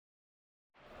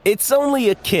It's only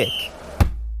a kick,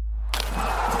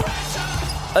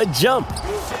 a jump,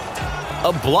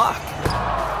 a block.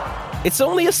 It's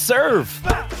only a serve.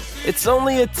 It's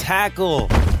only a tackle,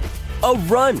 a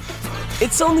run.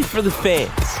 It's only for the fans.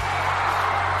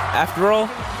 After all,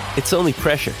 it's only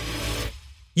pressure.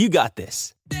 You got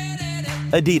this.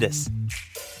 Adidas.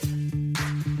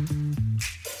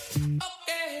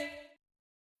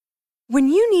 When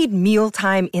you need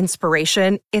mealtime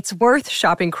inspiration, it's worth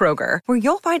shopping Kroger, where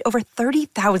you'll find over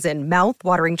 30,000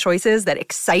 mouth-watering choices that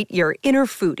excite your inner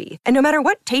foodie. And no matter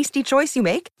what tasty choice you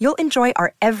make, you'll enjoy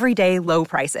our everyday low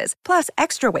prices, plus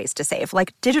extra ways to save,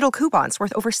 like digital coupons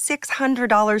worth over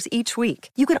 $600 each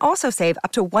week. You can also save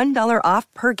up to $1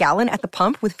 off per gallon at the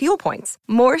pump with fuel points.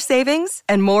 More savings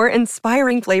and more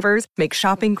inspiring flavors make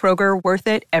shopping Kroger worth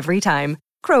it every time.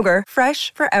 Kroger,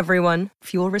 fresh for everyone.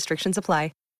 Fuel restrictions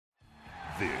apply.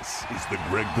 This is the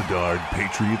Greg Bedard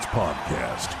Patriots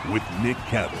Podcast with Nick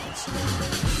Cattles.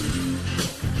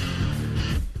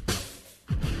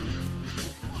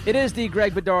 It is the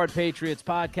Greg Bedard Patriots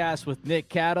Podcast with Nick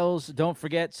Cattles. Don't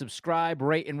forget, subscribe,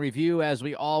 rate, and review as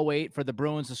we all wait for the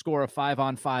Bruins to score a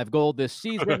 5-on-5 goal this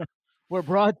season. We're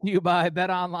brought to you by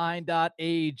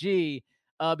betonline.ag.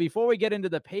 Before we get into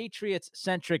the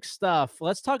Patriots-centric stuff,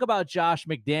 let's talk about Josh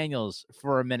McDaniels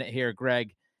for a minute here,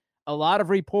 Greg. A lot of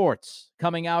reports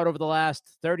coming out over the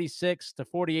last 36 to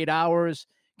 48 hours,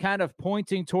 kind of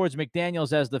pointing towards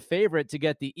McDaniels as the favorite to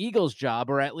get the Eagles job,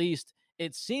 or at least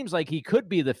it seems like he could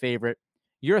be the favorite.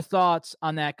 Your thoughts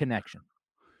on that connection?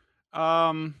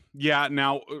 Yeah,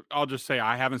 now I'll just say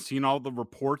I haven't seen all the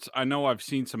reports. I know I've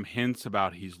seen some hints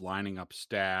about he's lining up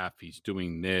staff, he's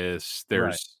doing this.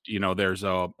 There's,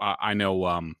 I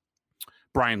know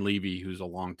Brian Levy, who's a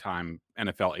longtime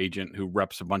NFL agent who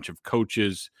reps a bunch of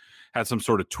coaches, had some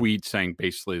sort of tweet saying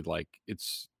basically like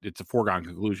it's a foregone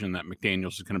conclusion that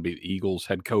McDaniels is going to be the Eagles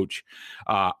head coach.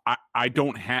 I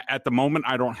don't have at the moment.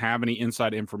 I don't have any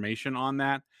inside information on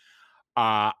that.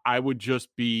 I would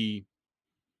be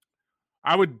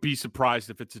surprised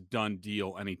if it's a done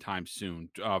deal anytime soon.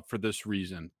 For this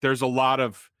reason, there's a lot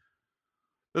of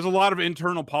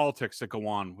internal politics that go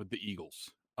on with the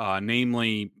Eagles,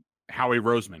 namely Howie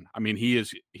Roseman. I mean, he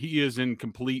is in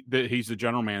complete. He's the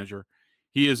general manager.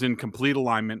 He is in complete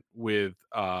alignment with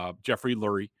Jeffrey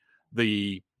Lurie,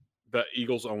 the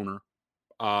Eagles owner.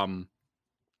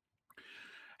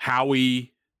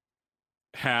 Howie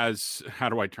has. How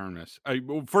do I term this?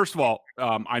 Well, first of all,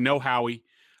 I know Howie.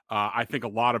 I think a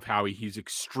lot of Howie. He's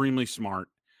extremely smart.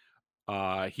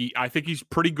 I think he's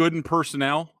pretty good in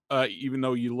personnel. Even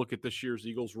though you look at this year's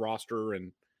Eagles roster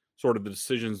and sort of the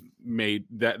decisions made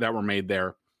that were made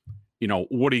there,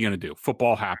 what are you going to do?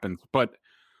 Football happens. But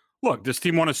look, this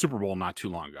team won a Super Bowl not too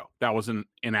long ago. That was an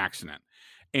accident.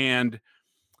 And,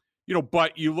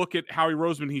 but you look at Howie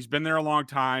Roseman, he's been there a long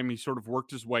time. He sort of worked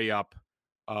his way up.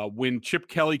 When Chip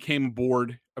Kelly came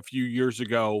aboard a few years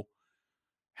ago,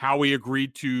 Howie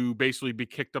agreed to basically be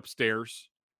kicked upstairs,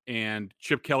 and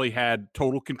Chip Kelly had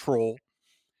total control.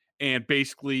 And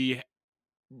basically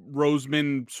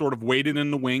Roseman sort of waited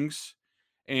in the wings,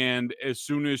 and as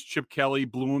soon as Chip Kelly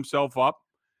blew himself up,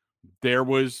 there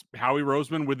was Howie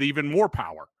Roseman with even more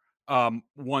power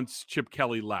once Chip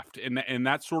Kelly left. And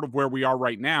that's sort of where we are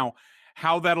right now.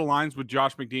 How that aligns with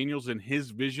Josh McDaniels and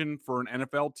his vision for an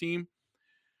NFL team,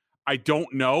 I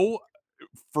don't know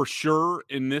for sure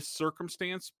in this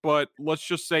circumstance, but let's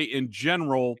just say in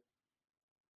general,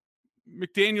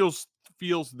 McDaniels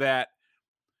feels that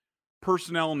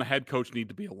personnel and the head coach need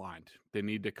to be aligned. They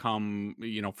need to come,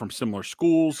 from similar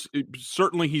schools.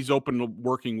 Certainly, he's open to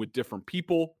working with different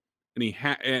people, and he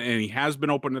has been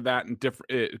open to that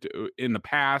in the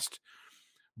past.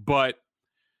 But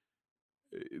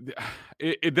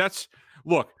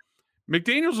look,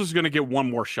 McDaniels is going to get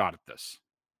one more shot at this,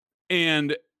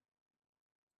 and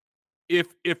if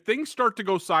things start to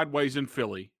go sideways in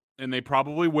Philly, and they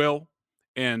probably will.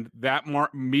 And that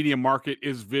media market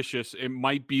is vicious. It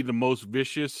might be the most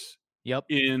vicious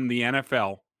in the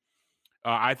NFL.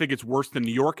 I think it's worse than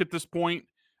New York at this point.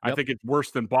 Yep. I think it's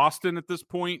worse than Boston at this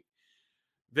point.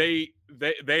 They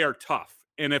are tough.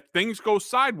 And if things go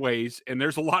sideways, and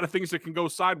there's a lot of things that can go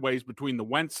sideways between the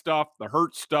Wentz stuff, the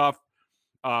Hurt stuff,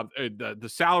 the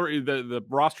salary, the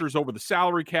rosters over the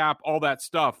salary cap, all that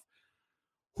stuff.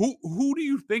 Who do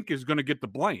you think is going to get the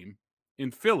blame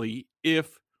in Philly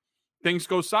if things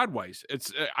go sideways?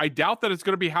 I doubt that it's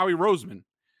going to be Howie Roseman.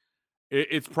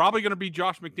 It's probably going to be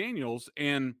Josh McDaniels.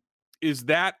 And is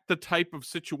that the type of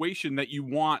situation that you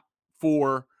want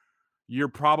for your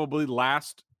probably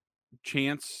last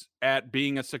chance at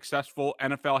being a successful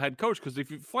NFL head coach? Because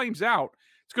if it flames out,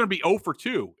 it's going to be 0 for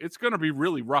 2. It's going to be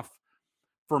really rough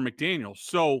for McDaniels.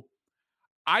 So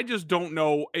I just don't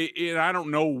know, and I don't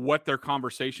know what their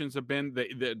conversations have been.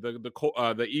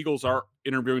 The Eagles are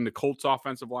interviewing the Colts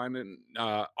offensive lineman,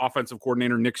 offensive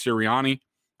coordinator Nick Sirianni.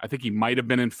 I think he might have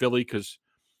been in Philly because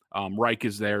Reich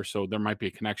is there, so there might be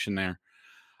a connection there.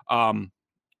 I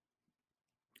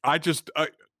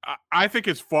think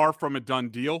it's far from a done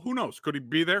deal. Who knows? Could he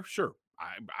be there? Sure.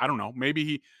 I don't know.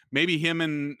 Maybe him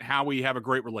and Howie have a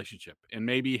great relationship, and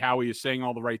maybe Howie is saying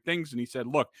all the right things. And he said,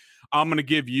 look, I'm going to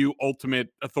give you ultimate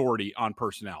authority on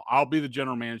personnel. I'll be the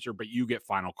general manager, but you get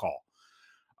final call.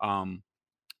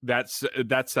 That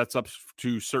sets up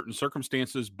to certain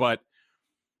circumstances, but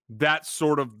that's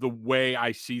sort of the way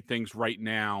I see things right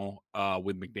now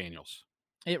with McDaniels.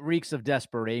 It reeks of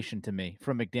desperation to me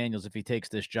from McDaniels if he takes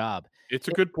this job. It's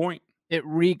a good point. It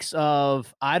reeks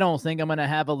of, I don't think I'm going to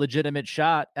have a legitimate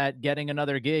shot at getting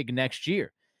another gig next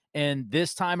year. And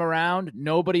this time around,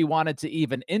 nobody wanted to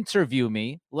even interview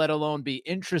me, let alone be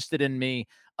interested in me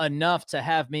enough to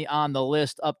have me on the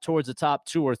list up towards the top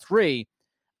 2 or 3.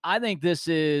 I think this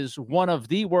is one of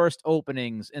the worst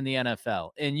openings in the NFL.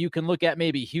 And you can look at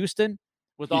maybe Houston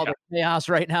with all the chaos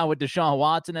right now with Deshaun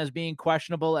Watson as being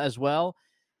questionable as well.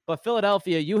 But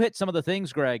Philadelphia, you hit some of the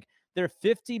things, Greg. They're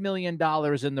 $50 million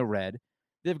in the red.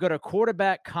 They've got a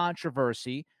quarterback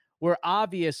controversy where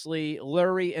obviously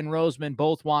Lurie and Roseman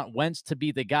both want Wentz to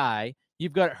be the guy.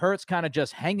 You've got Hurts kind of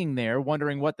just hanging there,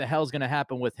 wondering what the hell's going to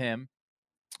happen with him.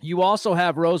 You also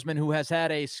have Roseman, who has had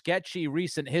a sketchy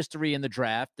recent history in the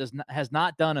draft, has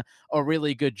not done a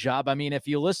really good job. I mean, if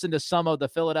you listen to some of the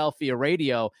Philadelphia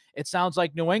radio, it sounds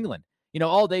like New England.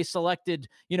 They selected,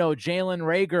 Jalen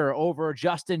Reagor over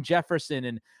Justin Jefferson,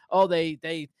 and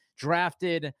they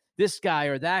drafted this guy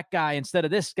or that guy instead of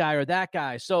this guy or that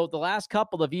guy. So the last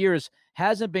couple of years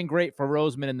hasn't been great for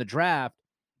Roseman in the draft.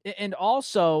 And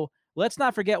also, let's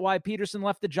not forget why Peterson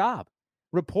left the job.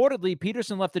 Reportedly,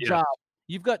 Peterson left the job.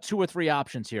 You've got 2 or 3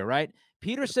 options here, right?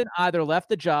 Peterson either left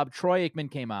the job. Troy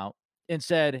Aikman came out and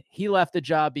said he left the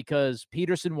job because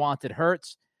Peterson wanted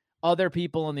Hurts. Other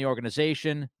people in the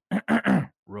organization,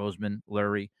 Roseman,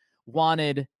 Lurie,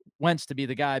 wanted Wentz to be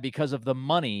the guy because of the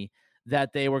money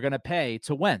that they were going to pay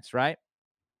to Wentz, right?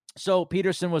 So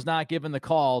Peterson was not given the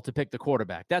call to pick the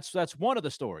quarterback. That's one of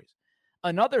the stories.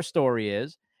 Another story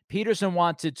is Peterson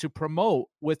wanted to promote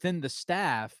within the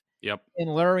staff. Yep. And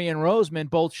Lurie and Roseman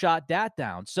both shot that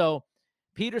down. So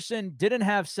Peterson didn't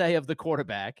have say of the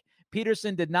quarterback.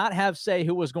 Peterson did not have say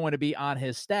who was going to be on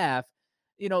his staff.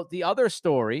 The other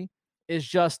story is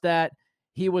just that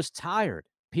he was tired.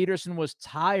 Peterson was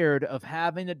tired of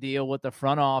having to deal with the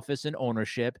front office and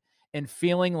ownership and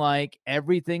feeling like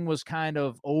everything was kind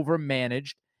of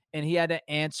overmanaged and he had to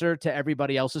answer to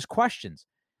everybody else's questions.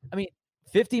 I mean,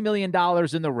 $50 million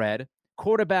in the red,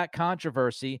 quarterback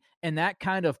controversy, and that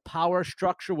kind of power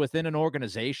structure within an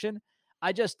organization.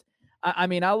 I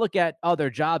look at other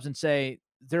jobs and say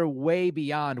they're way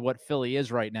beyond what Philly is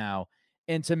right now.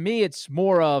 And to me, it's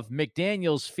more of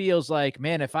McDaniels feels like,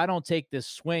 man, if I don't take this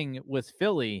swing with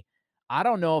Philly, I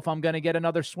don't know if I'm going to get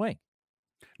another swing.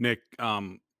 Nick,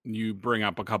 you bring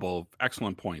up a couple of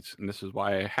excellent points, and this is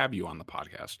why I have you on the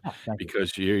podcast,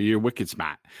 because you're wicked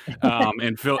smart,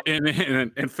 and fill in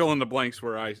the blanks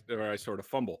where I sort of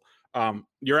fumble.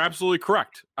 You're absolutely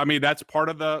correct. I mean, that's part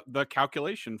of the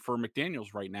calculation for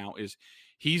McDaniels right now is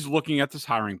he's looking at this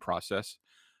hiring process.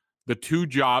 The 2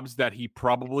 jobs that he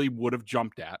probably would have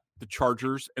jumped at, the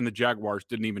Chargers and the Jaguars,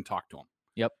 didn't even talk to him.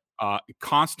 Yep.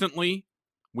 Constantly,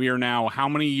 we are now how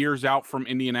many years out from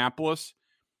Indianapolis?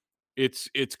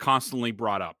 It's constantly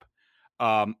brought up.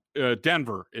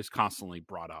 Denver is constantly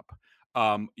brought up.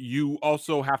 You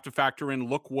also have to factor in,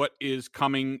 look what is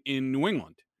coming in New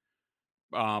England.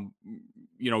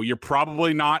 You're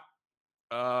probably not,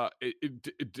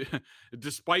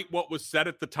 despite what was said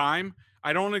at the time,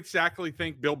 I don't exactly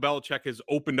think Bill Belichick has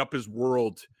opened up his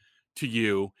world to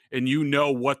you, and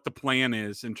what the plan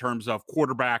is in terms of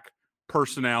quarterback,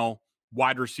 personnel,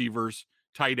 wide receivers,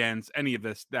 tight ends, any of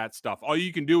that stuff. All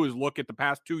you can do is look at the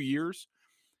past 2 years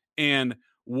and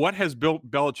what has Bill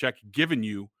Belichick given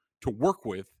you to work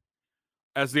with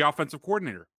as the offensive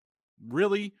coordinator.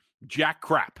 Really jack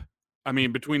crap. I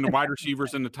mean, between the wide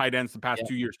receivers and the tight ends the past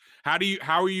 2 years. How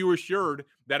are you assured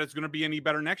that it's going to be any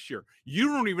better next year? You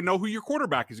don't even know who your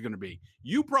quarterback is going to be.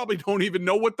 You probably don't even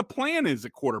know what the plan is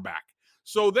at quarterback.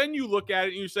 So then you look at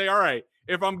it and you say, all right,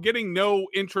 if I'm getting no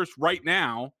interest right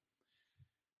now,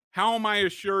 how am I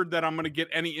assured that I'm going to get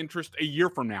any interest a year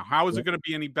from now? How is it going to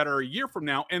be any better a year from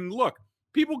now? And look,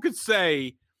 people could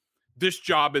say this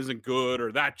job isn't good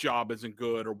or that job isn't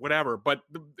good or whatever, but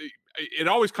it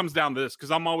always comes down to this,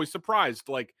 because I'm always surprised.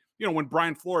 Like, when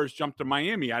Brian Flores jumped to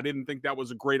Miami, I didn't think that was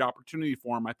a great opportunity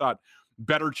for him. I thought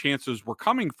better chances were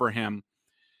coming for him.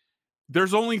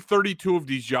 There's only 32 of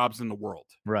these jobs in the world.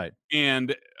 Right.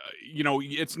 And,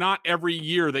 it's not every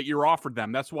year that you're offered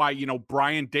them. That's why,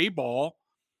 Brian Daboll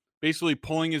basically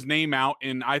pulling his name out,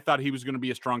 and I thought he was going to be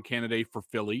a strong candidate for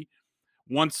Philly.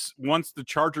 Once the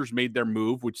Chargers made their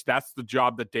move, which that's the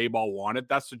job that Daboll wanted,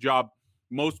 that's the job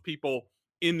most people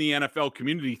in the NFL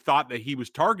community thought that he was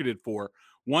targeted for.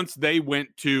 Once they went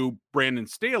to Brandon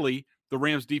Staley, the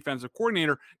Rams defensive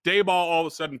coordinator, Daboll all of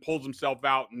a sudden pulls himself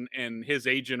out, and his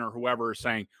agent or whoever is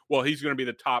saying, well, he's going to be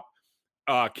the top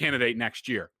candidate next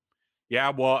year.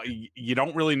 Yeah, well, you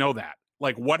don't really know that.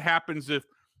 Like, what happens if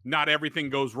not everything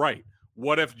goes right?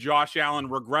 What if Josh Allen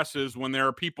regresses when there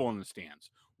are people in the stands?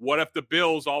 What if the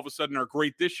Bills all of a sudden are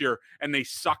great this year and they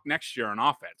suck next year on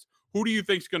offense? Who do you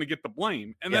think is going to get the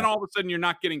blame? And then all of a sudden you're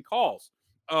not getting calls.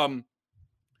 But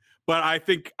I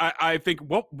think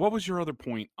what was your other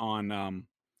point on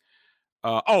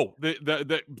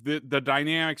the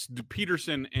dynamics,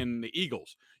 Peterson and the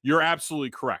Eagles? You're absolutely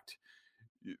correct.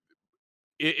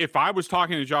 If I was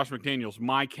talking to Josh McDaniels,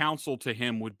 my counsel to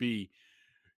him would be,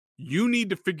 you need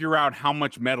to figure out how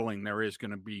much meddling there is going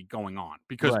to be going on,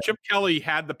 because Chip Kelly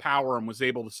had the power and was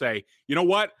able to say, you know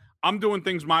what? I'm doing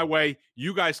things my way.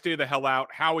 You guys stay the hell out.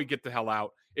 Howie, get the hell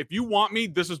out. If you want me,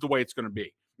 this is the way it's going to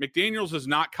be. McDaniels is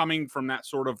not coming from that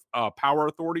sort of power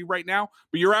authority right now,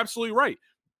 but you're absolutely right.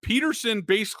 Peterson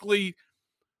basically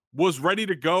was ready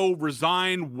to go,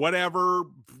 resign, whatever,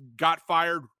 got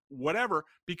fired, whatever,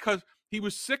 because he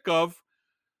was sick of,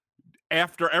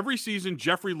 after every season,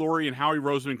 Jeffrey Lurie and Howie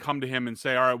Roseman come to him and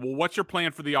say, all right, well, what's your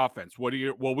plan for the offense? Well,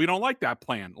 we don't like that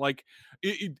plan. Like,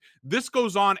 this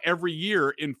goes on every year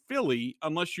in Philly,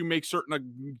 unless you make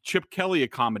certain Chip Kelly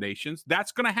accommodations.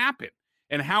 That's going to happen.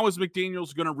 And how is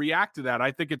McDaniels going to react to that?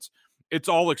 I think it's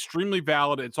all extremely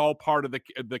valid. It's all part of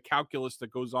the calculus that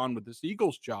goes on with this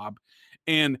Eagles job.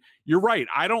 And you're right.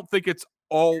 I don't think it's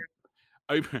all,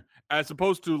 as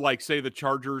opposed to, like, say, the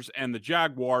Chargers and the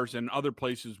Jaguars and other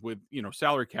places with,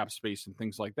 salary cap space and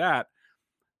things like that.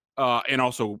 And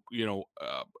also,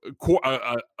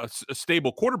 a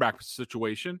stable quarterback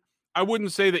situation. I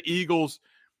wouldn't say the Eagles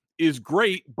is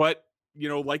great, but,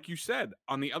 like you said,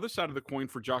 on the other side of the coin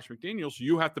for Josh McDaniels,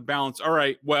 you have to balance, all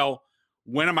right, well,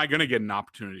 when am I going to get an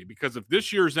opportunity? Because if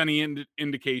this year is any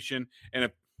indication, and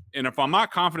if I'm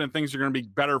not confident things are going to be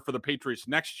better for the Patriots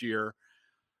next year,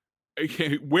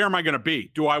 where am I going to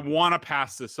be? Do I want to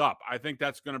pass this up? I think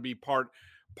that's going to be part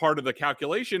of the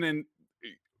calculation. And,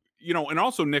 and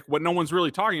also, Nick, what no one's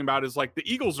really talking about is, like, the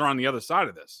Eagles are on the other side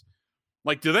of this.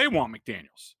 Like, do they want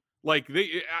McDaniels? Like,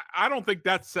 I don't think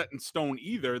that's set in stone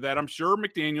either, that I'm sure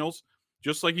McDaniels,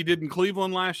 just like he did in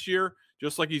Cleveland last year,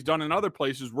 just like he's done in other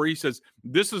places, where he says,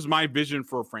 this is my vision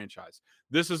for a franchise.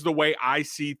 This is the way I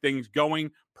see things going,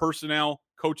 personnel,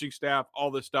 coaching staff, all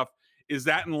this stuff. Is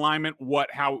that in alignment what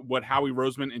Howie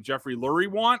Roseman and Jeffrey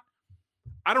Lurie want?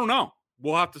 I don't know.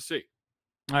 We'll have to see.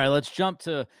 All right, let's jump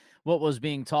to what was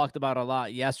being talked about a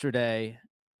lot yesterday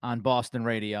on Boston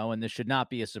radio, and this should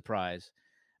not be a surprise.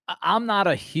 I'm not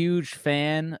a huge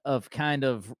fan of kind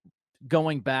of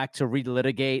going back to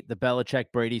relitigate the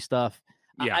Belichick-Brady stuff.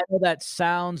 Yeah. I know that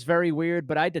sounds very weird,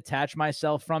 but I detach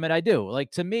myself from it. I do.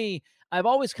 Like, to me, I've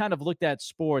always kind of looked at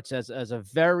sports as a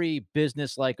very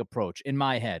business-like approach in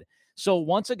my head. So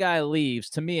once a guy leaves,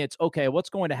 to me, it's okay, what's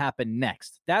going to happen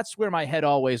next? That's where my head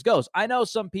always goes. I know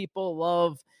some people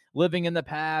love living in the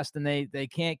past and they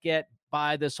can't get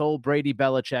by this whole Brady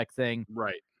Belichick thing.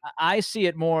 Right. I see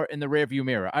it more in the rearview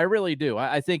mirror. I really do.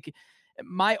 I think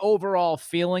my overall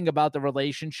feeling about the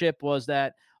relationship was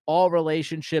that all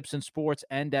relationships in sports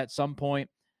end at some point.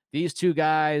 These two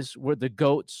guys were the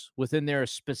GOATs within their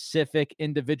specific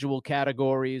individual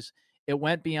categories. It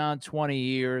went beyond 20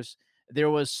 years. There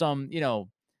was some,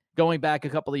 going back a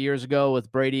couple of years ago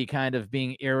with Brady kind of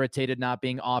being irritated, not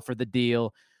being offered the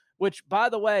deal, which, by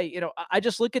the way, I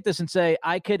just look at this and say,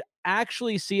 I could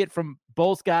actually see it from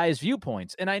both guys'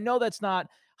 viewpoints. And I know that's not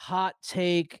hot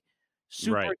take,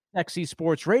 super sexy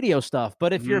sports radio stuff,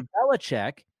 but if you're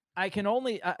Belichick, I can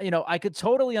only, I could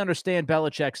totally understand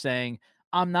Belichick saying,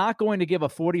 I'm not going to give a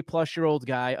 40-plus-year-old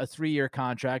guy a 3-year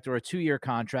contract or a 2-year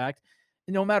contract.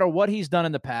 No matter what he's done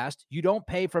in the past, you don't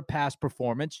pay for past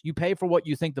performance. You pay for what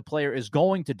you think the player is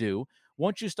going to do.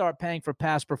 Once you start paying for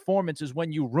past performance is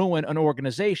when you ruin an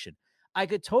organization. I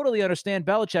could totally understand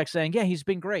Belichick saying, yeah, he's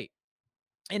been great.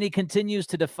 And he continues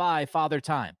to defy Father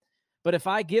Time. But if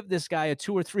I give this guy a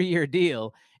 2 or 3 year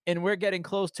deal and we're getting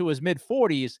close to his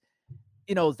mid-40s,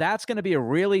 that's going to be a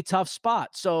really tough spot.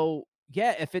 So,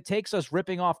 yeah, if it takes us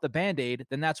ripping off the Band-Aid,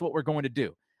 then that's what we're going to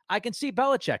do. I can see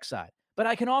Belichick's side, but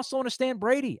I can also understand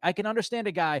Brady. I can understand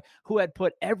a guy who had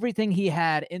put everything he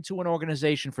had into an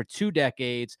organization for 2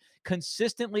 decades,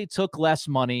 consistently took less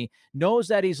money, knows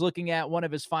that he's looking at one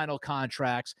of his final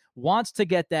contracts, wants to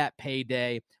get that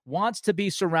payday, wants to be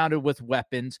surrounded with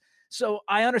weapons. So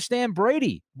I understand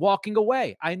Brady walking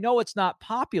away. I know it's not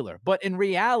popular, but in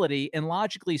reality and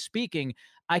logically speaking,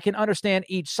 I can understand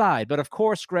each side. But of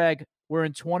course, Greg, we're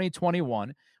in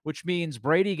 2021, which means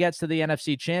Brady gets to the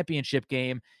NFC Championship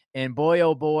game. And boy,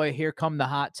 oh boy, here come the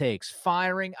hot takes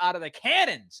firing out of the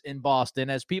cannons in Boston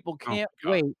as people can't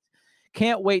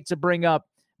wait to bring up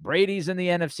Brady's in the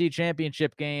NFC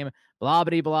Championship game, blah,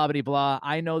 blah, blah, blah, blah.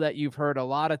 I know that you've heard a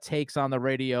lot of takes on the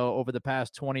radio over the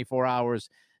past 24 hours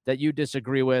that you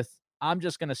disagree with. I'm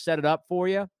just going to set it up for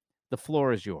you. The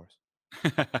floor is yours.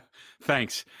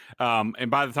 Thanks.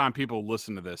 And by the time people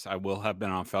listen to this, I will have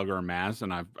been on Felger and Maz,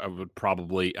 and I would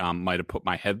probably might have put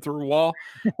my head through a wall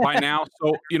by now.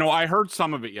 So, I heard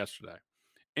some of it yesterday.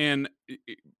 And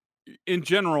in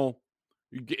general,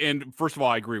 and first of all,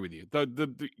 I agree with you.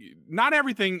 The not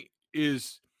everything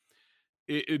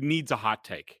it needs a hot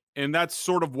take. And that's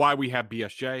sort of why we have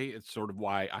BSJ. It's sort of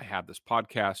why I have this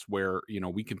podcast where,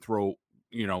 we can throw,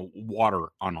 water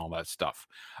on all that stuff.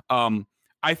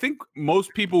 I think most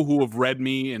people who have read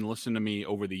me and listened to me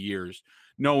over the years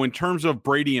know in terms of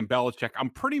Brady and Belichick,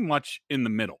 I'm pretty much in the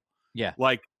middle. Yeah.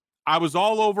 Like I was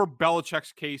all over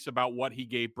Belichick's case about what he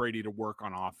gave Brady to work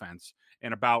on offense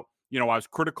and about, I was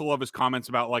critical of his comments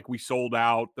about like we sold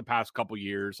out the past couple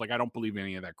years. Like I don't believe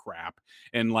any of that crap.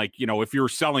 And like, if you're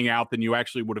selling out, then you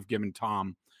actually would have given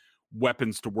Tom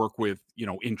weapons to work with,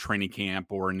 in training camp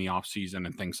or in the offseason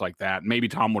and things like that. Maybe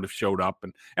Tom would have showed up.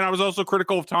 And I was also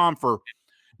critical of Tom for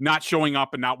not showing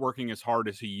up and not working as hard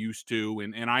as he used to.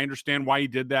 And I understand why he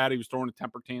did that. He was throwing a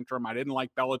temper tantrum. I didn't like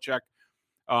Belichick,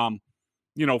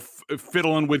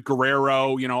 fiddling with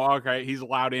Guerrero, okay, he's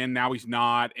allowed in, now he's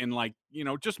not. And like,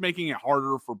 just making it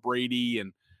harder for Brady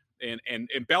and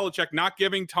Belichick not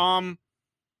giving Tom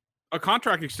a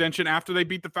contract extension after they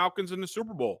beat the Falcons in the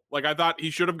Super Bowl. Like I thought he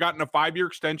should have gotten a 5-year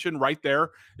extension right there.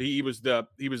 He was the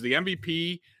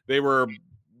MVP.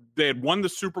 They had won the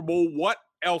Super Bowl. What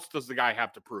else does the guy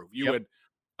have to prove?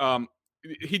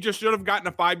 He just should have gotten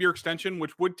a 5-year extension,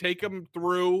 which would take him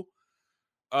through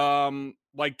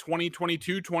like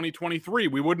 2022, 2023.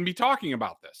 We wouldn't be talking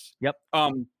about this. Yep.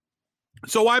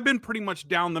 So I've been pretty much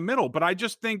down the middle, but I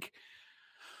just think,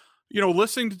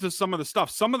 listening to some of the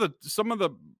stuff, some of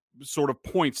the sort of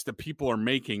points that people are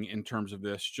making in terms of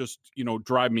this just,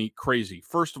 drive me crazy.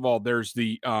 First of all, there's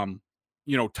the,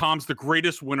 Tom's the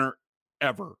greatest winner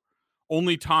ever.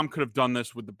 Only Tom could have done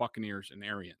this with the Buccaneers and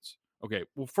Arians. Okay,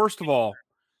 well, first of all,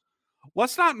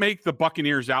 let's not make the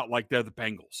Buccaneers out like they're the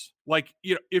Bengals. Like,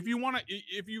 if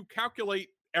you calculate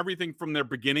everything from their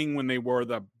beginning when they wore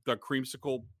the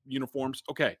creamsicle uniforms,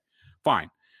 okay, fine.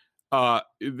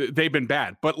 They've been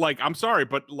bad. But like, I'm sorry,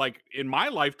 but like in my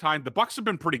lifetime, the Bucs have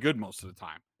been pretty good most of the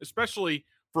time, especially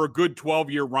for a good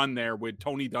 12-year run there with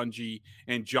Tony Dungy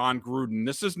and John Gruden.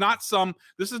 This is not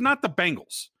the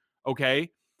Bengals,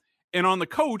 okay? And on the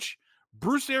coach,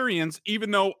 Bruce Arians,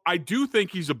 even though I do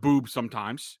think he's a boob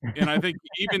sometimes, and I think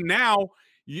even now,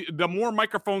 the more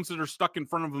microphones that are stuck in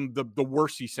front of him, the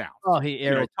worse he sounds. Oh, he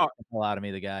irritates a lot of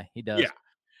me, the guy. He does. Yeah.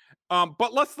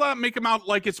 But let's not make him out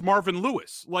like it's Marvin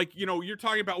Lewis. Like, you're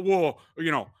talking about, no,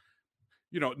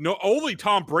 only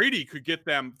Tom Brady could get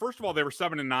them. First of all, they were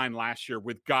 7-9 last year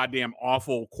with goddamn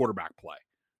awful quarterback play.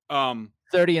 30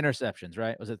 interceptions,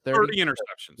 right? Was it 30? 30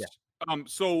 interceptions. Yeah.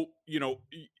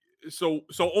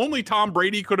 So only Tom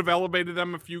Brady could have elevated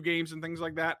them a few games and things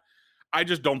like that. I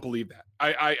just don't believe that.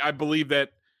 I believe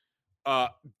that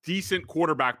decent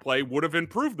quarterback play would have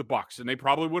improved the Bucs, and they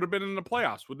probably would have been in the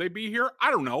playoffs. Would they be here? I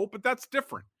don't know, but that's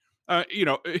different.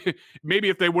 Maybe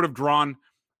if they would have drawn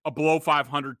a below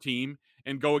 500 team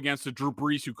and go against a Drew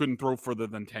Brees who couldn't throw further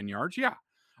than 10 yards, yeah.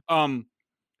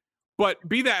 But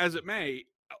be that as it may,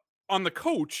 on the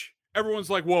coach, everyone's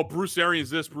like, well, Bruce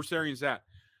Arians this, Bruce Arians that.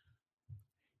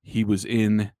 He was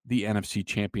in the NFC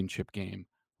Championship game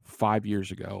 5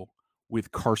 years ago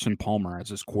with Carson Palmer as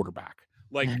his quarterback.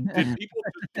 Like, did people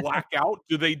just black out?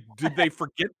 Did they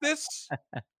forget this?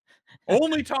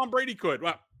 Only Tom Brady could.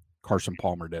 Well, Carson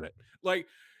Palmer did it. Like,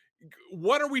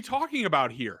 what are we talking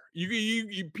about here?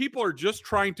 You people are just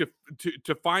trying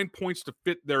to find points to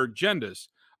fit their agendas.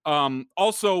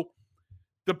 Also,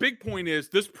 the big point is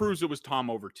this proves it was Tom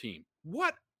over team.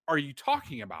 What are you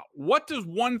talking about? What does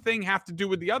one thing have to do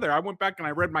with the other? I went back and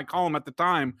I read my column at the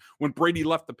time when Brady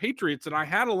left the Patriots, and I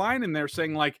had a line in there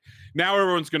saying, like, now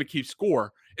everyone's going to keep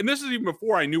score. And this is even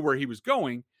before I knew where he was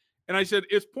going. And I said,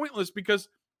 it's pointless because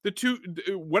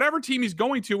whatever team he's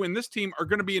going to and this team are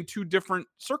going to be in two different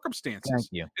circumstances. Thank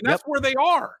you. And that's where they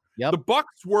are. Yep. The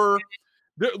Bucks were,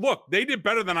 look, they did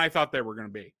better than I thought they were going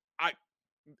to be.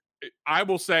 I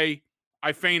will say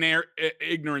I feign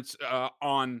ignorance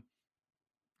on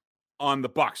the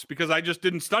Bucks because I just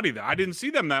didn't study them. I didn't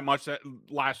see them that much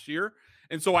last year.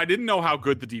 And so I didn't know how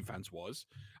good the defense was.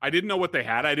 I didn't know what they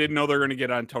had. I didn't know they were going to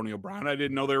get Antonio Brown. I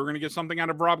didn't know they were going to get something out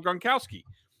of Rob Gronkowski.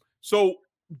 So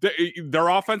their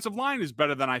offensive line is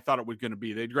better than I thought it was going to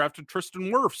be. They drafted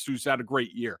Tristan Wirfs, who's had a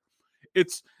great year.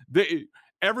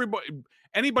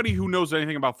 Anybody who knows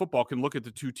anything about football can look at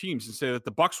the two teams and say that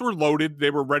the Bucks were loaded.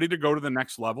 They were ready to go to the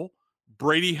next level.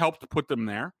 Brady helped put them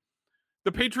there.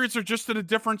 The Patriots are just in a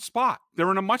different spot. They're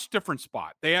in a much different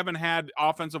spot. They haven't had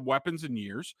offensive weapons in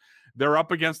years. They're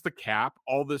up against the cap,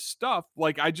 all this stuff.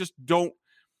 Like, I just don't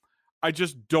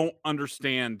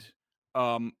understand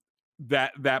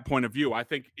that point of view. I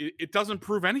think it doesn't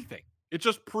prove anything. It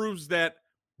just proves that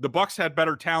the Bucks had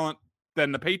better talent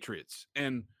than the Patriots.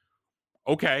 And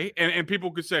okay. And people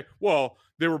could say, well,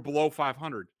 they were below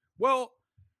 500. Well,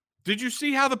 did you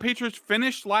see how the Patriots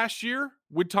finished last year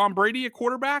with Tom Brady at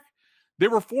quarterback? They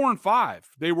were 4-5.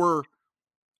 They were,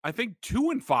 I think,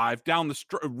 2-5 down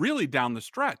the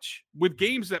stretch with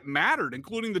games that mattered,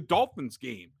 including the Dolphins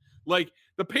game. Like,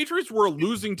 the Patriots were a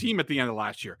losing team at the end of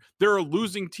last year. They're a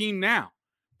losing team now.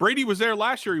 Brady was there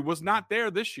last year. He was not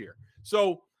there this year.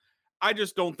 So I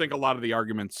just don't think a lot of the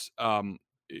arguments,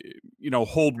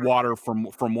 hold water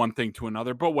from one thing to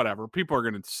another. But whatever. People are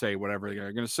going to say whatever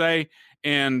they're going to say.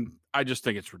 And I just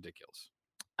think it's ridiculous.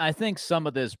 I think some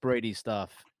of this Brady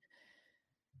stuff,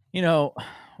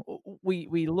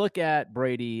 we look at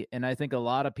Brady, and I think a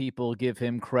lot of people give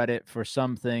him credit for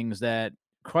some things that,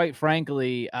 quite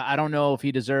frankly, I don't know if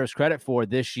he deserves credit for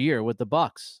this year with the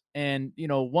Bucks. And,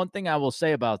 one thing I will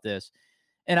say about this,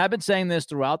 and I've been saying this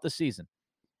throughout the season,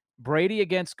 Brady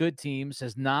against good teams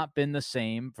has not been the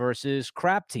same versus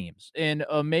crap teams. And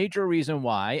a major reason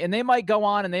why, and they might go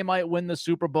on and they might win the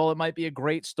Super Bowl. It might be a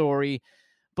great story,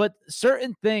 but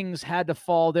certain things had to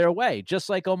fall their way, just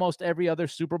like almost every other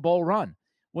Super Bowl run.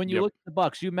 When you look at the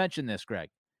Bucks, you mentioned this, Greg.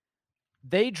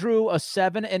 They drew a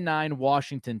 7-9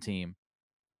 Washington team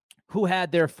who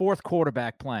had their fourth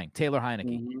quarterback playing, Taylor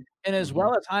Heineke. Mm-hmm. And as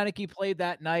well as Heineke played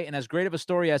that night, and as great of a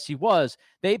story as he was,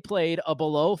 they played a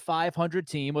below 500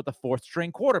 team with a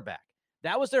fourth-string quarterback.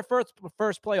 That was their first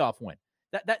playoff win.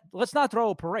 That let's not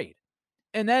throw a parade.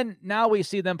 And then now we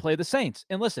see them play the Saints.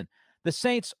 And listen, the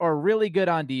Saints are really good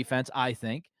on defense, I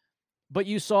think. But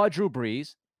you saw Drew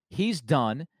Brees. He's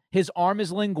done. His arm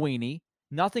is linguini.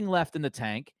 Nothing left in the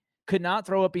tank. Could not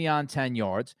throw it beyond 10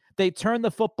 yards. They turned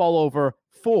the football over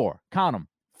 4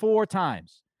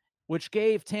 times, which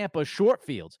gave Tampa short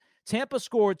fields. Tampa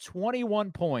scored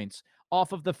 21 points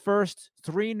off of the first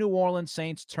 3 New Orleans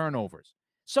Saints turnovers.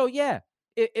 So, yeah,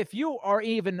 if you are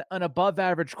even an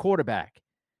above-average quarterback,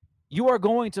 you are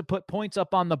going to put points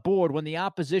up on the board when the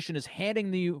opposition is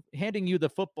handing you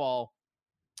the football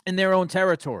in their own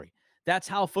territory. That's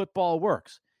how football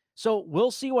works. So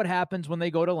we'll see what happens when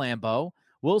they go to Lambeau.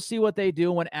 We'll see what they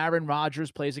do when Aaron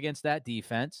Rodgers plays against that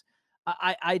defense.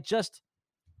 I just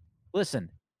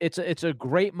listen. It's a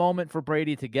great moment for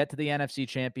Brady to get to the NFC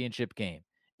Championship game,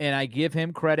 and I give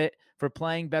him credit for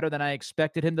playing better than I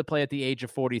expected him to play at the age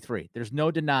of 43. There's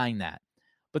no denying that.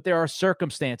 But there are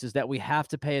circumstances that we have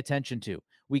to pay attention to.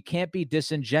 We can't be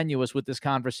disingenuous with this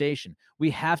conversation.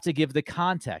 We have to give the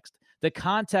context. The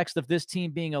context of this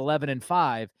team being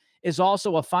 11-5 is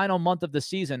also a final month of the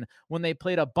season when they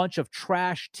played a bunch of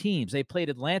trash teams. They played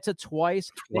Atlanta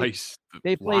twice.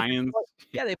 They played Lions.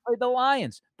 They played the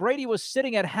Lions. Brady was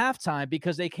sitting at halftime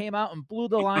because they came out and blew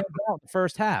the Lions out in the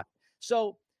first half.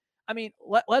 So, I mean,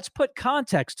 let's put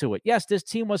context to it. Yes, this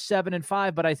team was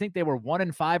 7-5, but I think they were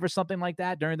 1-5 or something like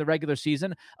that during the regular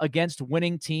season against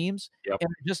winning teams. Yep. And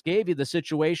I just gave you the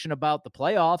situation about the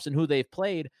playoffs and who they've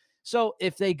played. So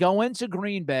if they go into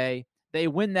Green Bay, they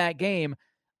win that game,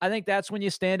 I think that's when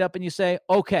you stand up and you say,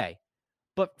 okay.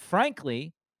 But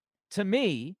frankly, to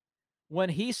me, when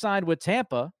he signed with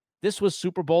Tampa, this was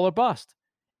Super Bowl or bust.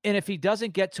 And if he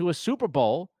doesn't get to a Super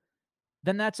Bowl,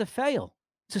 then that's a fail.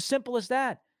 It's as simple as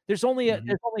that. There's only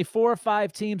 4 or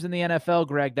 5 teams in the NFL,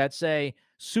 Greg, that say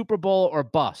Super Bowl or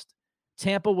bust.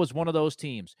 Tampa was one of those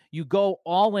teams. You go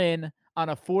all in on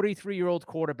a 43-year-old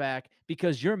quarterback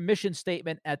because your mission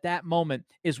statement at that moment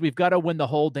is we've got to win the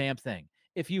whole damn thing.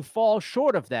 If you fall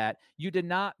short of that, you did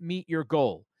not meet your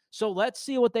goal. So let's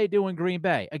see what they do in Green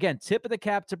Bay. Again, tip of the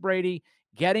cap to Brady,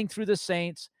 getting through the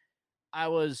Saints. I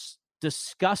was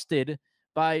disgusted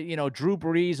by, Drew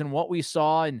Brees and what we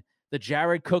saw, and The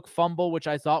Jared Cook fumble, which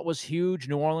I thought was huge.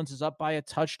 New Orleans is up by a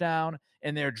touchdown,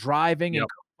 and they're driving and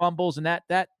Cook fumbles, and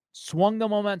that swung the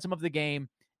momentum of the game.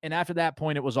 And after that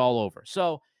point, it was all over.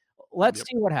 So let's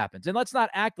see what happens. And let's not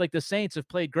act like the Saints have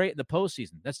played great in the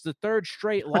postseason. That's the third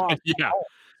straight loss.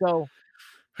 So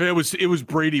it was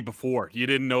Brady before. You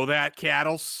didn't know that,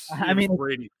 Cattles? I mean,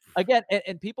 Brady. Again,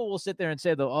 and people will sit there and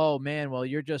say, oh, man, well,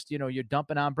 you're just, you're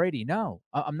dumping on Brady. No,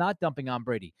 I'm not dumping on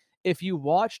Brady. If you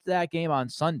watched that game on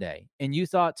Sunday and you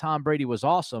thought Tom Brady was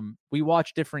awesome, we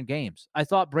watched different games. I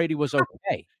thought Brady was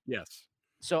okay. Yes.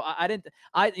 So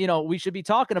we should be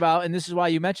talking about, and this is why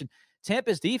you mentioned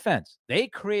Tampa's defense. They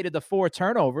created the 4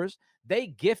 turnovers. They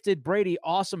gifted Brady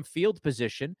awesome field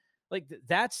position. Like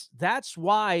that's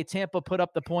why Tampa put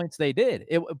up the points they did.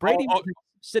 Brady was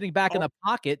sitting back in the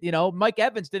pocket. Mike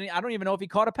Evans didn't. I don't even know if he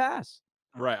caught a pass.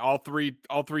 Right. All three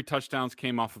touchdowns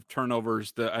came off of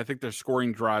turnovers. I think their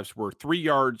scoring drives were 3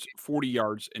 yards, 40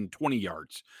 yards, and 20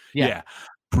 yards. Yeah.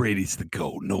 Brady's the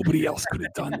GOAT. Nobody else could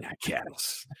have done that,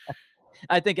 Cattles.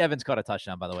 I think Evans caught a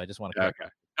touchdown, by the way. I just want to. Okay.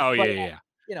 Oh, yeah.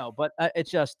 But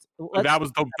it's just. That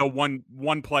was the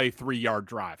one play 3-yard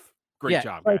drive. Great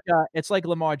job. It's like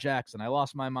Lamar Jackson. I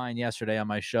lost my mind yesterday on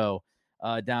my show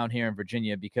down here in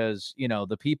Virginia because,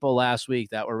 the people last week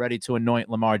that were ready to anoint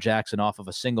Lamar Jackson off of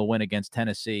a single win against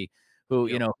Tennessee,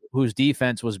 whose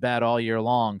defense was bad all year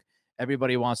long,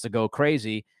 everybody wants to go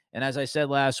crazy. And as I said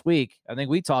last week, I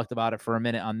think we talked about it for a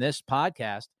minute on this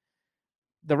podcast.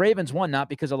 The Ravens won not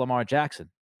because of Lamar Jackson.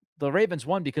 The Ravens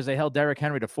won because they held Derrick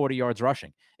Henry to 40 yards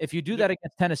rushing. If you do that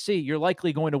against Tennessee, you're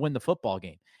likely going to win the football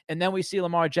game. And then we see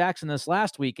Lamar Jackson this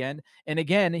last weekend. And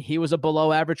again, he was a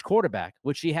below average quarterback,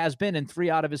 which he has been in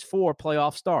 3 out of his 4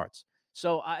 playoff starts.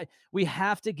 So we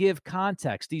have to give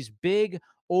context. These big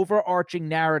overarching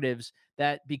narratives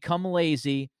that become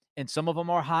lazy, and some of them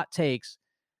are hot takes.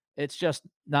 It's just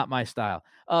not my style.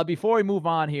 Before we move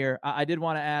on here, I did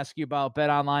want to ask you about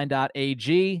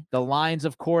betonline.ag. The lines,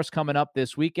 of course, coming up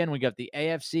this weekend. We got the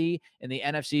AFC and the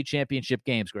NFC championship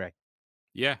games, Greg.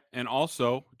 Yeah, and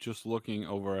also just looking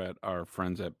over at our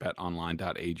friends at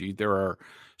betonline.ag, there are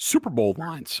Super Bowl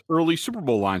lines, early Super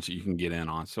Bowl lines that you can get in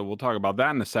on. So we'll talk about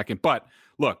that in a second. But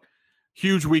look,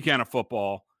 huge weekend of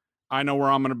football. I know where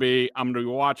I'm going to be. I'm going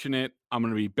to be watching it. I'm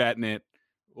going to be betting it.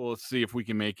 Well, let's see if we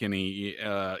can make any,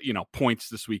 points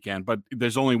this weekend. But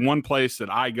there's only one place that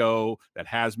I go that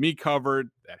has me covered,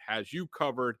 that has you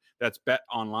covered. That's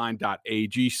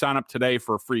betonline.ag. Sign up today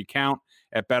for a free account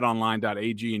at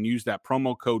betonline.ag and use that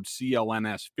promo code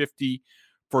CLNS50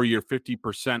 for your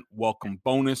 50% welcome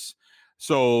bonus.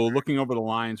 So looking over the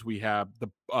lines, we have the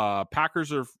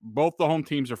Packers both the home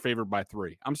teams are favored by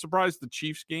 3. I'm surprised the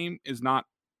Chiefs game is not,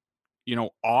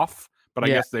 off. But I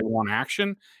guess they want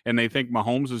action, and they think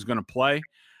Mahomes is going to play.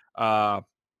 I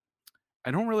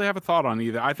don't really have a thought on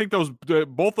either. I think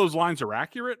both those lines are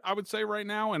accurate, I would say, right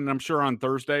now, and I'm sure on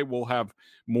Thursday we'll have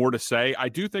more to say. I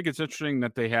do think it's interesting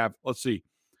that they have, let's see,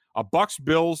 a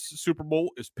Bucs-Bills Super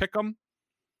Bowl is pick'em.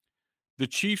 The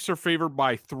Chiefs are favored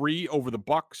by 3 over the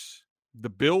Bucs. The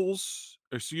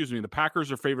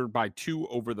Packers are favored by 2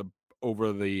 over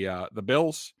the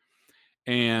Bills.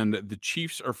 And the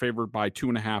Chiefs are favored by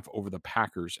 2.5 over the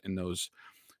Packers in those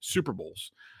Super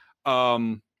Bowls.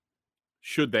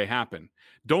 Should they happen.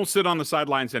 Don't sit on the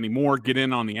sidelines anymore. Get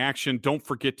in on the action. Don't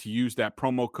forget to use that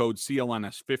promo code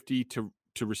CLNS50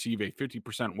 to receive a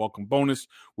 50% welcome bonus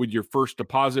with your first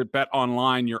deposit. Bet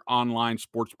Online, your online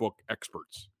sportsbook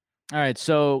experts. All right,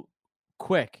 so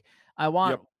quick. I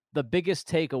want the biggest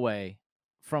takeaway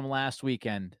from last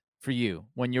weekend for you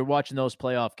when you're watching those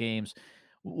playoff games.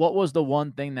 What was the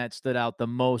one thing that stood out the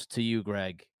most to you,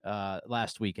 Greg,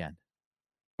 last weekend?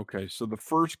 Okay, so the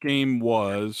first game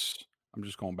was, I'm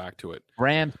just going back to it.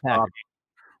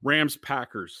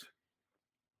 Rams-Packers.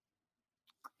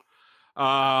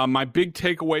 My big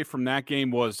takeaway from that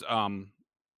game was I'm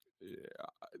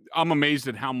amazed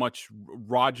at how much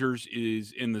Rodgers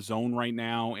is in the zone right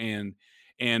now, and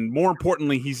more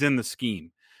importantly, he's in the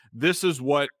scheme. This is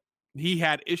what he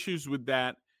had issues with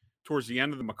that towards the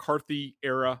end of the McCarthy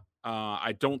era.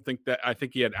 I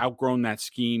think he had outgrown that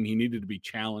scheme. He needed to be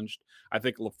challenged. I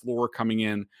think LaFleur coming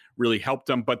in really helped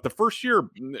him. But the first year,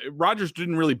 Rodgers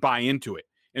didn't really buy into it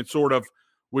and sort of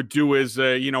would do his,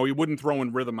 he wouldn't throw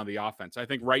in rhythm of the offense. I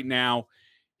think right now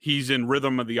he's in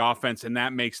rhythm of the offense, and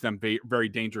that makes them very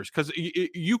dangerous because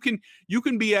you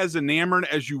can be as enamored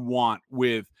as you want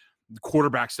with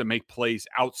quarterbacks that make plays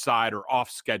outside or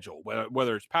off schedule,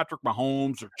 whether it's Patrick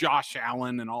Mahomes or Josh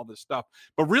Allen and all this stuff.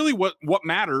 But really what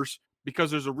matters,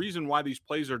 because there's a reason why these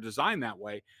plays are designed that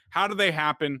way, how do they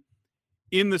happen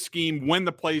in the scheme when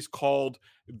the play's called,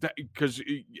 because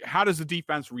how does the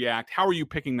defense react? How are you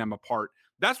picking them apart?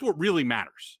 That's what really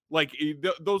matters. Like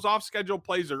those off-schedule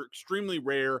plays are extremely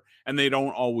rare, and they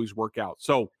don't always work out.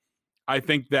 So I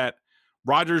think that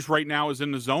Rodgers right now is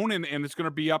in the zone, and it's going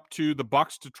to be up to the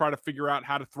Bucs to try to figure out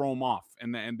how to throw him off,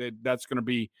 and that's going to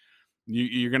be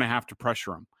you're going to have to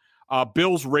pressure him.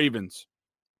 Bills Ravens.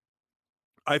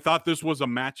 I thought this was a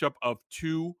matchup of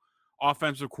two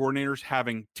offensive coordinators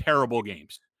having terrible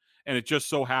games, and it just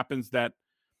so happens that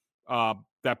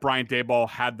that Brian Daboll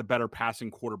had the better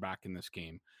passing quarterback in this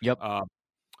game. Yep.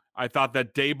 I thought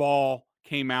that Daboll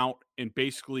came out and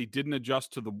basically didn't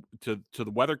adjust to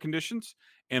the weather conditions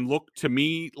and looked to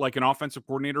me like an offensive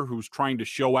coordinator who's trying to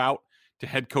show out to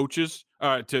head coaches,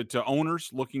 to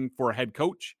owners looking for a head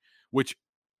coach, which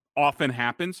often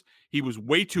happens. He was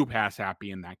way too pass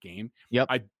happy in that game. Yep.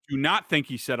 I do not think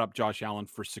he set up Josh Allen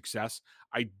for success.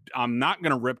 I'm not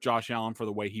going to rip Josh Allen for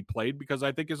the way he played because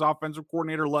I think his offensive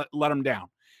coordinator let him down.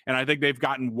 And I think they've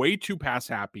gotten way too pass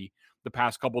happy the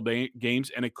past couple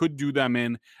games, and it could do them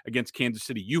in against Kansas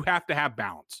City. You have to have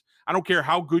balance. I don't care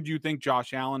how good you think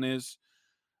Josh Allen is.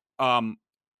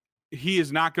 He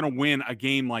is not going to win a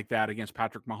game like that against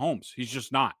Patrick Mahomes. He's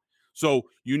just not. So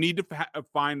you need to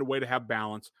find a way to have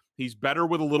balance. He's better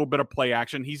with a little bit of play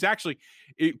action. He's actually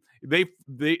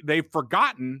they've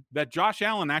forgotten that Josh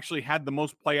Allen actually had the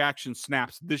most play action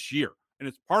snaps this year, and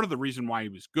it's part of the reason why he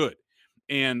was good.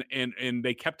 And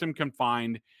they kept him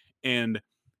confined, and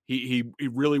he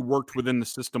really worked within the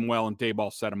system well, and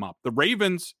Daboll set him up. The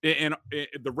Ravens,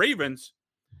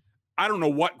 I don't know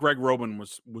what Greg Roman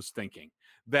was thinking.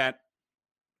 That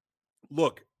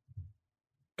look.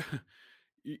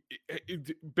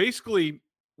 Basically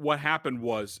what happened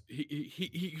was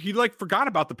he like forgot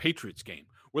about the Patriots game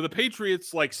where the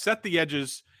Patriots like set the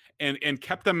edges and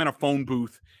kept them in a phone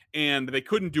booth and they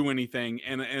couldn't do anything.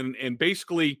 And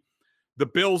basically the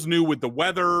Bills knew with the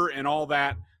weather and all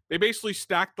that, they basically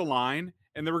stacked the line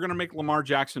and they were going to make Lamar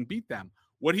Jackson beat them.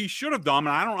 What he should have done,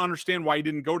 and I don't understand why he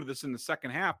didn't go to this in the second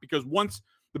half, because once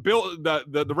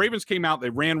the Ravens came out,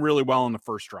 they ran really well in the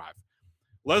first drive.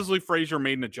 Leslie Frazier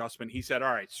made an adjustment. He said,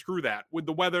 all right, screw that. With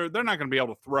the weather, they're not going to be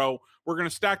able to throw. We're going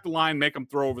to stack the line, make them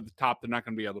throw over the top. They're not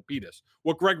going to be able to beat us.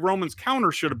 What Greg Roman's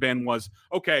counter should have been was,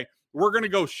 okay, we're going to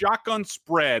go shotgun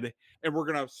spread, and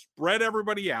we're going to spread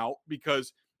everybody out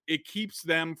because it keeps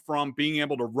them from being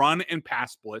able to run and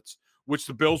pass blitz, which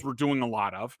the Bills were doing a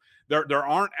lot of. There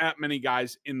aren't that many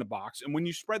guys in the box. And when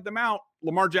you spread them out,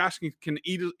 Lamar Jackson can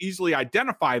easily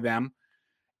identify them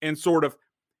and sort of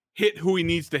hit who he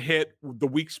needs to hit, the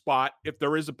weak spot if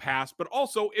there is a pass, but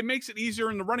also it makes it easier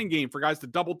in the running game for guys to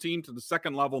double team to the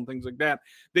second level and things like that.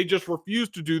 They just refuse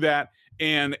to do that.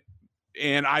 And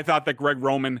I thought that Greg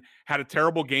Roman had a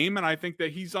terrible game, and I think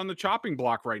that he's on the chopping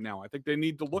block right now. I think they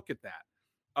need to look at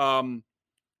that.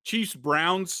 Chiefs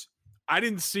Browns, I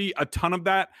didn't see a ton of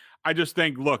that. I just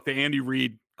think, look, the Andy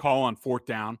Reid call on fourth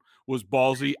down was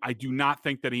ballsy. I do not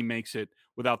think that he makes it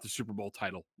without the Super Bowl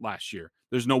title last year.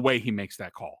 There's no way he makes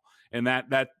that call. And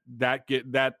that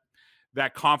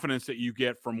confidence that you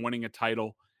get from winning a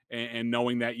title and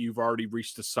knowing that you've already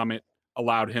reached the summit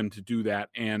allowed him to do that.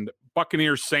 And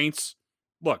Buccaneers Saints,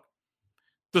 look,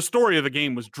 the story of the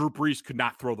game was Drew Brees could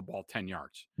not throw the ball 10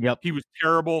 yards. Yep. He was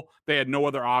terrible. They had no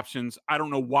other options. I don't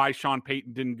know why Sean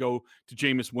Payton didn't go to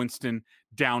Jameis Winston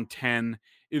down 10.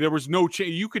 There was no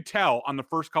change. You could tell on the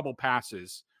first couple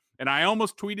passes. And I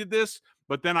almost tweeted this,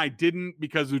 but then I didn't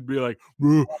because it would be like,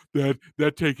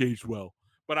 that take aged well.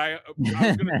 But I was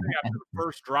going to say after the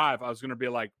first drive, I was going to be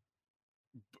like,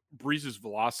 Brees'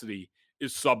 velocity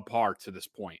is subpar to this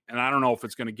point. And I don't know if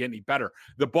it's going to get any better.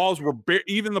 The balls were,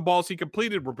 even the balls he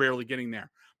completed were barely getting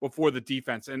there before the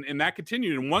defense. And that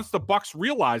continued. And once the Bucs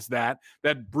realized that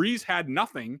Brees had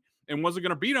nothing and wasn't going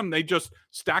to beat him, they just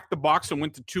stacked the box and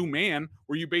went to two-man,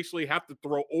 where you basically have to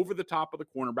throw over the top of the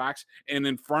cornerbacks and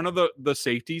in front of the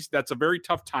safeties. That's a very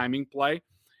tough timing play.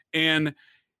 And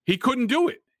he couldn't do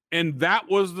it. And that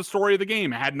was the story of the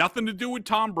game. It had nothing to do with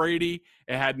Tom Brady.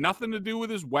 It had nothing to do with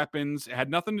his weapons. It had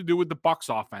nothing to do with the Bucs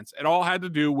offense. It all had to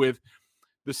do with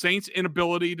the Saints'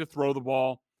 inability to throw the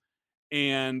ball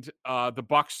and the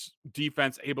Bucs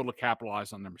defense able to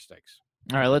capitalize on their mistakes.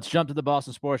 All right, let's jump to the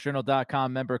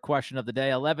BostonSportsJournal.com member question of the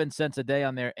day. 11 cents a day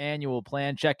on their annual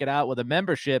plan. Check it out. With a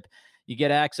membership, you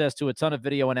get access to a ton of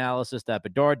video analysis that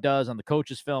Bedard does on the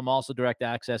coach's film, also direct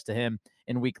access to him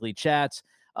in weekly chats.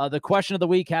 The question of the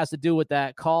week has to do with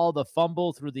that call, the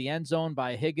fumble through the end zone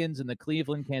by Higgins in the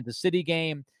Cleveland-Kansas City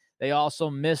game. They also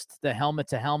missed the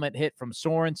helmet-to-helmet hit from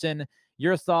Sorensen.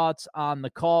 Your thoughts on the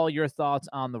call, your thoughts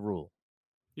on the rule?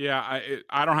 Yeah,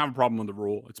 I don't have a problem with the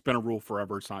rule. It's been a rule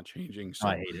forever. It's not changing. So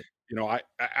I hate it. I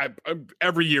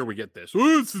every year we get this.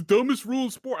 Oh, it's the dumbest rule in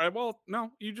sport. Well,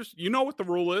 no, you know what the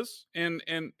rule is, and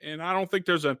I don't think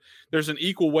there's an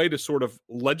equal way to sort of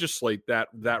legislate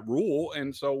that rule.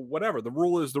 And so whatever, the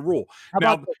rule is the rule.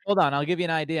 Hold on, I'll give you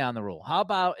an idea on the rule. How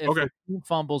about if Okay. the team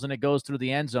fumbles and it goes through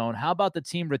the end zone? How about the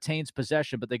team retains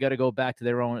possession, but they got to go back to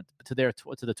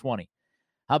the 20?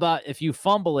 How about if you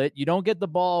fumble it, you don't get the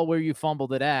ball where you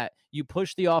fumbled it at, you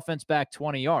push the offense back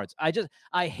 20 yards.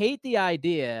 I hate the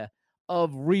idea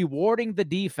of rewarding the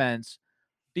defense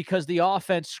because the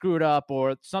offense screwed up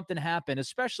or something happened,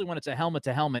 especially when it's a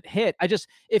helmet-to-helmet hit.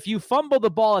 If you fumble the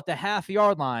ball at the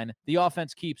half-yard line, the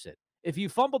offense keeps it. If you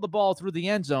fumble the ball through the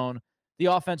end zone, the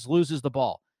offense loses the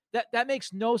ball. That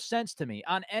makes no sense to me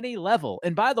on any level.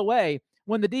 And by the way,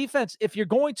 when the defense, if you're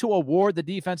going to award the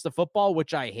defense the football,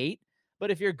 which I hate,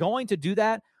 but if you're going to do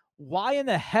that, why in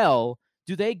the hell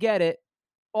do they get it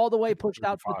all the way pushed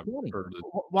out to the 20?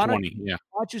 Why don't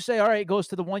you say, all right, it goes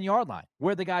to the 1 yard line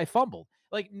where the guy fumbled?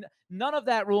 Like none of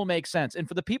that rule makes sense. And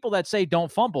for the people that say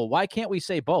don't fumble, why can't we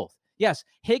say both? Yes,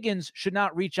 Higgins should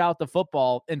not reach out the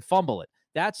football and fumble it.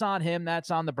 That's on him.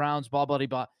 That's on the Browns, blah, blah,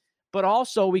 blah. But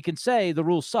also we can say the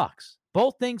rule sucks.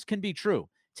 Both things can be true.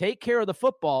 Take care of the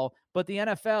football, but the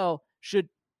NFL should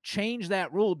change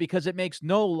that rule because it makes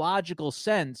no logical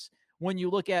sense when you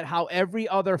look at how every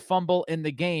other fumble in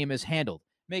the game is handled.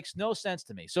 Makes no sense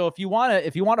to me. So if you want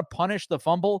to punish the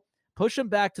fumble, push them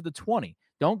back to the 20.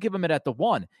 Don't give them it at the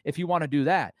 1 if you want to do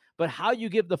that. But how you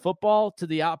give the football to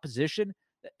the opposition,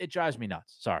 it drives me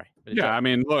nuts. Sorry. Yeah, I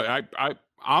mean, look,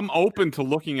 I'm open to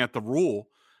looking at the rule,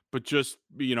 but just,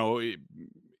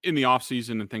 in the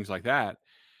offseason and things like that.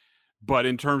 But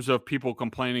in terms of people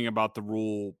complaining about the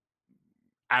rule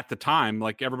at the time,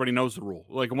 like everybody knows the rule.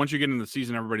 Like once you get into the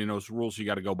season, everybody knows the rules. So you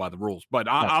got to go by the rules. But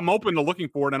I'm open to looking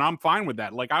for it, and I'm fine with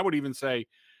that. Like I would even say,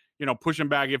 pushing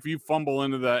back if you fumble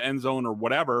into the end zone or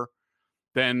whatever,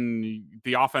 then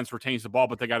the offense retains the ball,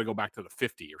 but they got to go back to the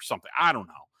 50 or something. I don't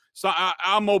know. So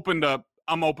I'm open to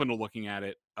looking at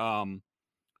it. But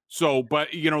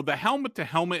the helmet to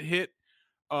helmet hit.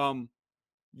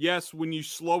 Yes, when you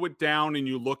slow it down and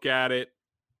you look at it,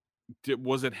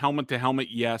 was it helmet to helmet?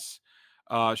 Yes.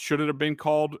 Should it have been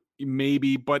called?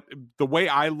 Maybe. But the way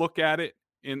I look at it,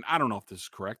 and I don't know if this is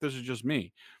correct, this is just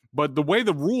me, but the way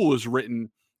the rule is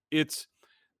written,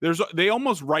 they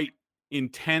almost write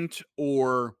intent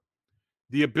or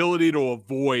the ability to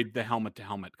avoid the helmet to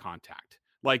helmet contact.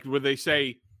 Like where they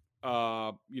say,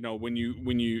 when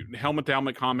you helmet to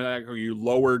helmet contact or you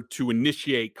lowered to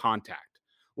initiate contact.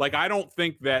 Like I don't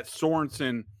think that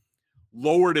Sorensen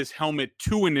lowered his helmet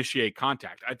to initiate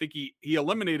contact. I think he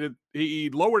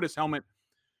lowered his helmet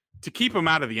to keep him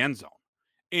out of the end zone.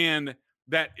 And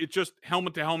that it just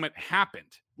helmet to helmet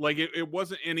happened. Like it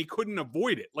wasn't, and he couldn't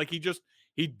avoid it. Like he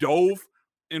dove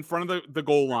in front of the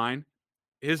goal line.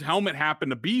 His helmet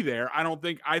happened to be there.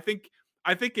 I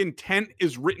think intent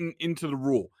is written into the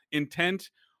rule. Intent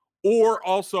or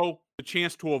also the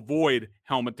chance to avoid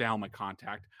helmet to helmet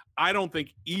contact. I don't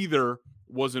think either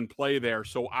was in play there,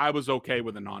 so I was okay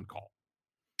with a non-call.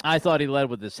 I thought he led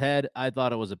with his head. I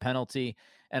thought it was a penalty,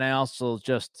 and I also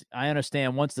I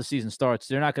understand once the season starts,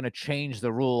 they're not going to change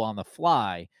the rule on the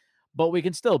fly, but we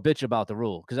can still bitch about the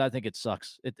rule because I think it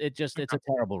sucks. It's a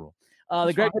terrible rule.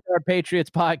 The Greg Bedard Patriots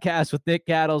podcast with Nick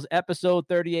Cattles, episode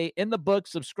 38 in the book.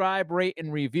 Subscribe, rate,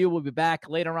 and review. We'll be back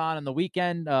later on in the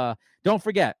weekend. Don't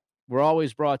forget, we're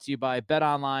always brought to you by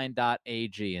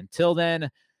betonline.ag. Until then,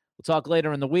 we'll talk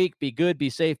later in the week. Be good, be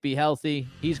safe, be healthy.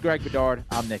 He's Greg Bedard.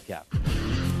 I'm Nick Cattles.